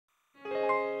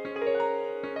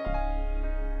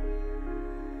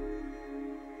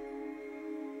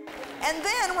And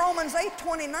then Romans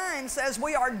 8:29 says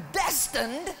we are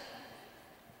destined.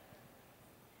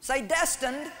 Say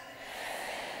destined.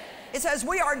 It says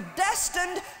we are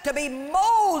destined to be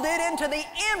molded into the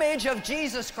image of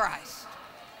Jesus Christ.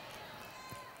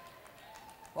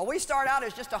 Well, we start out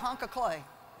as just a hunk of clay.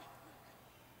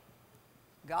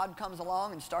 God comes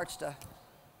along and starts to,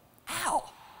 ow,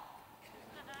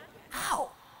 ow,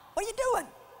 what are you doing?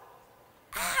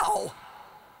 Ow,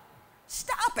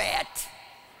 stop it.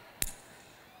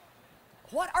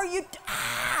 What are you,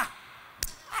 that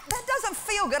doesn't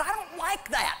feel good. I don't like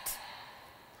that.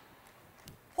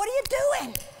 What are you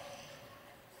doing?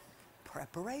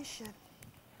 Preparation.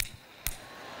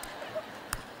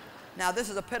 Now, this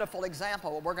is a pitiful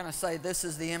example. We're going to say this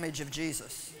is the image of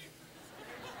Jesus.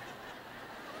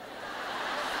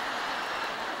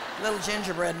 Little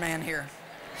gingerbread man here.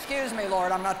 Excuse me,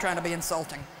 Lord, I'm not trying to be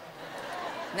insulting.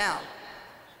 Now,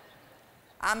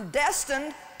 I'm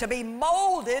destined to be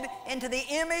molded into the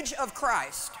image of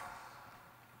Christ.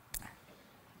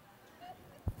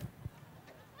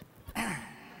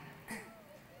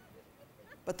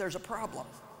 But there's a problem.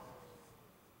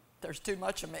 There's too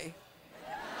much of me.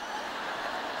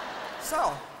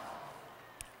 So,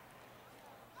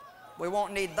 we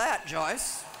won't need that,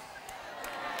 Joyce.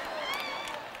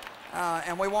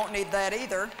 And we won't need that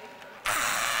either.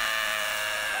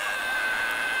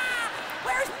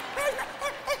 Where's